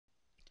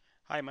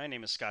Hi, my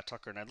name is Scott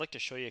Tucker, and I'd like to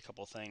show you a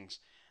couple things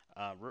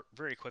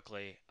very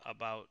quickly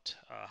about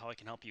how I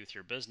can help you with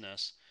your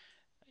business.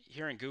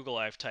 Here in Google,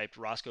 I've typed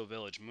Roscoe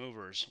Village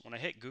movers. When I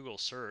hit Google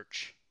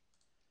search,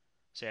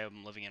 say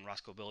I'm living in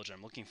Roscoe Village and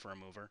I'm looking for a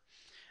mover,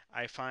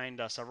 I find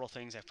several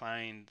things. I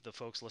find the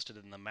folks listed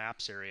in the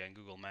maps area in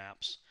Google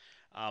Maps.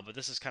 But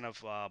this is kind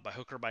of by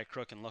hook or by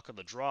crook and luck of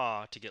the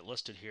draw to get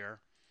listed here.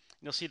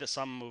 You'll see that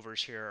some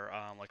movers here,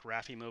 like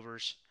Raffi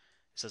Movers,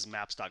 it says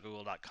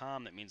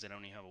maps.google.com. That means they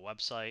don't even have a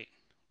website,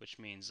 which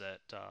means that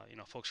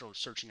folks are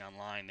searching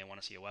online. They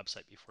want to see a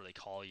website before they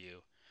call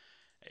you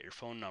at your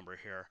phone number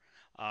here.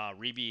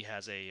 Reeby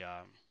has a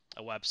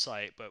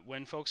website, but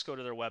when folks go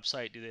to their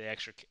website, do they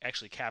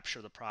actually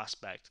capture the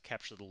prospect,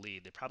 capture the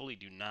lead? They probably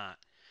do not.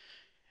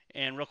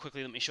 And real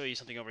quickly, let me show you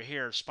something over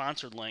here.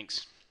 Sponsored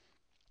links.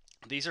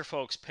 These are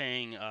folks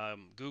paying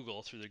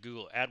Google through the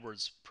Google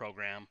AdWords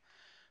program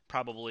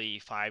probably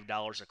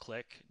 $5 a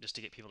click just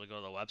to get people to go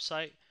to the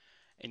website.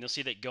 And you'll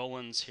see that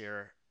Golan's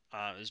here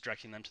is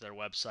directing them to their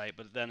website,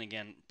 but then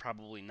again,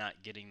 probably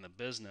not getting the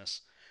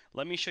business.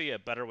 Let me show you a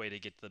better way to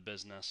get to the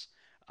business.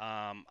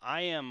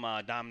 I am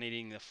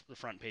dominating the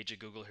front page of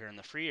Google here in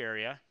the free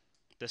area.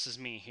 This is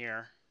me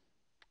here.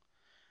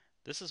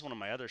 This is one of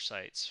my other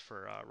sites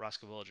for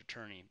Roscoe Village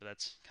Attorney, but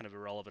that's kind of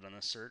irrelevant on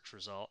the search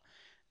result.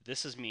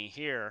 This is me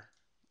here.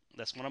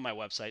 That's one of my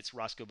websites,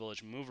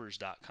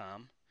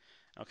 RoscoeVillageMovers.com.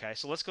 Okay,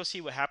 so let's go see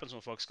what happens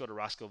when folks go to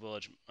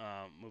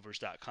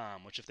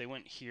RoscoeVillageMovers.com, which if they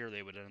went here,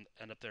 they would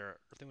end up there.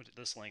 If they went to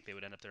this link, they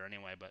would end up there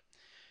anyway. But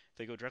if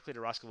they go directly to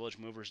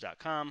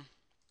RoscoeVillageMovers.com,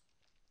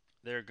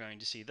 they're going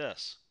to see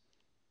this.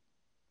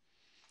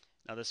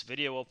 Now this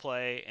video will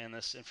play and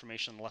this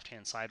information on the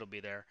left-hand side will be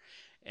there,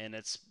 and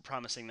it's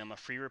promising them a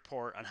free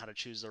report on how to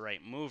choose the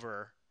right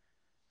mover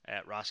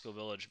at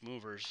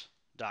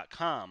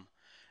RoscoeVillageMovers.com.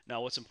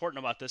 Now what's important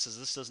about this is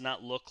this does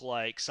not look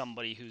like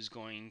somebody who's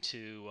going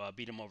to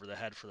beat them over the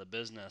head for the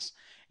business,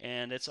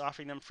 and it's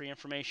offering them free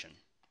information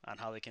on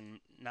how they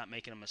can not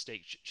make a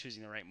mistake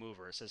choosing the right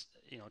mover. It says,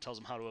 it tells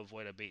them how to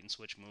avoid a bait and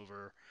switch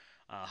mover,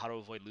 how to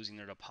avoid losing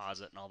their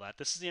deposit and all that.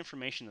 This is the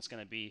information that's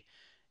going to be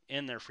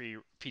in their free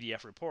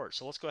PDF report.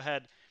 So let's go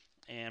ahead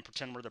and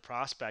pretend we're the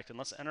prospect, and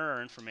let's enter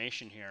our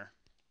information here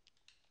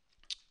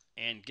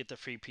and get the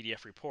free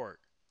PDF report.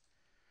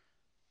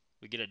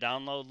 We get a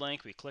download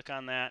link, we click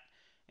on that,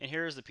 and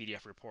here is the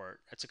PDF report.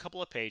 It's a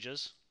couple of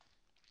pages,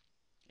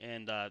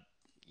 and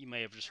you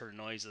may have just heard a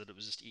noise that it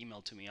was just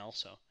emailed to me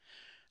also,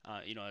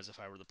 as if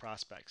I were the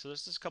prospect. So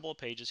there's just a couple of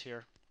pages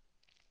here,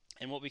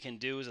 and what we can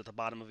do is at the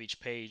bottom of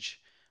each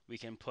page, we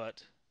can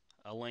put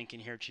a link in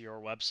here to your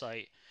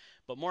website.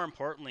 But more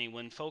importantly,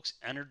 when folks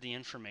entered the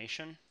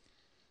information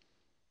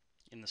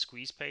in the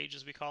squeeze page,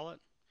 as we call it,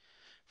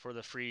 for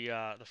the free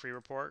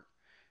report,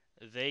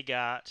 they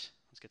got,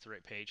 let's get the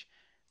right page,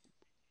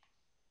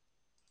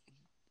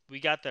 we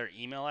got their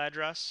email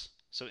address.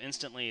 So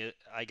instantly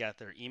I got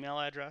their email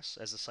address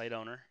as a site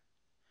owner.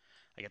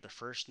 I got their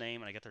first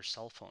name and I got their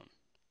cell phone.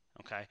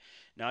 Okay.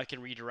 Now I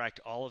can redirect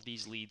all of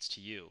these leads to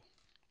you,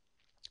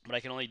 but I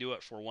can only do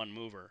it for one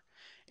mover.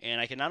 And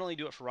I can not only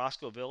do it for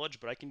Roscoe Village,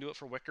 but I can do it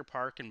for Wicker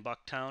Park and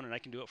Bucktown, and I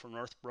can do it for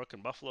Northbrook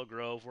and Buffalo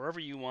Grove, wherever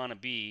you want to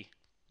be,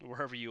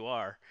 wherever you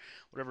are,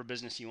 whatever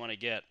business you want to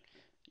get.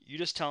 You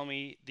just tell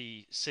me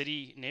the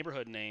city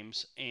neighborhood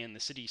names and the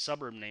city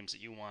suburb names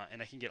that you want,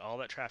 and I can get all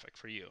that traffic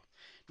for you.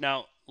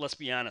 Now, let's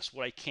be honest.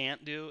 What I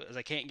can't do is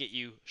I can't get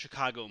you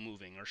Chicago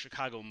moving or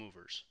Chicago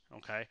movers.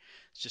 Okay,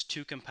 it's just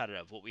too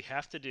competitive. What we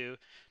have to do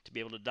to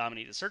be able to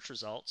dominate the search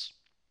results,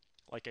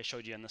 like I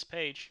showed you on this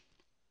page,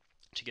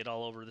 to get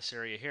all over this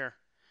area here,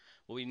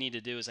 what we need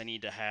to do is I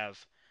need to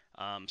have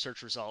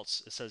search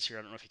results. It says here,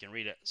 I don't know if you can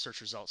read it,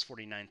 search results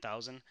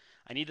 49,000.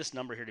 I need this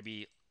number here to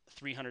be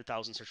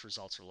 300,000 search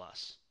results or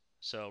less.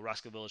 So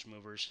Roscoe Village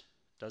Movers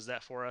does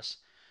that for us.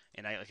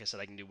 And like I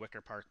said, I can do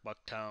Wicker Park,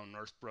 Bucktown,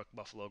 Northbrook,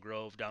 Buffalo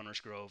Grove,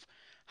 Downers Grove.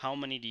 How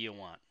many do you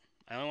want?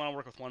 I only want to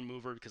work with one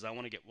mover because I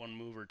want to get one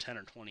mover 10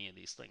 or 20 of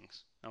these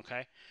things.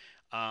 Okay.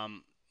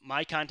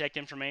 My contact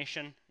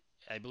information,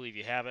 I believe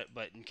you have it,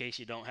 but in case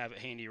you don't have it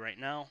handy right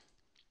now,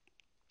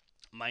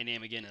 my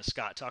name again is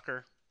Scott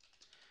Tucker.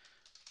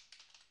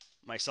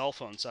 My cell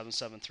phone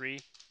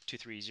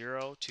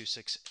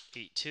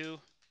 773-230-2682.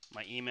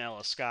 My email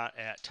is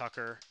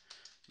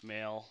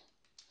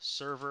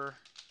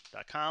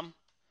scott@tuckermailserver.com.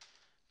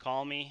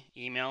 Call me,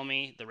 email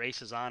me. The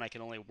race is on. I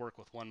can only work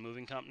with one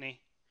moving company,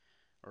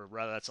 or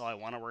rather, that's all I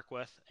want to work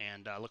with.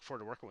 And I look forward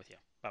to working with you.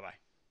 Bye bye.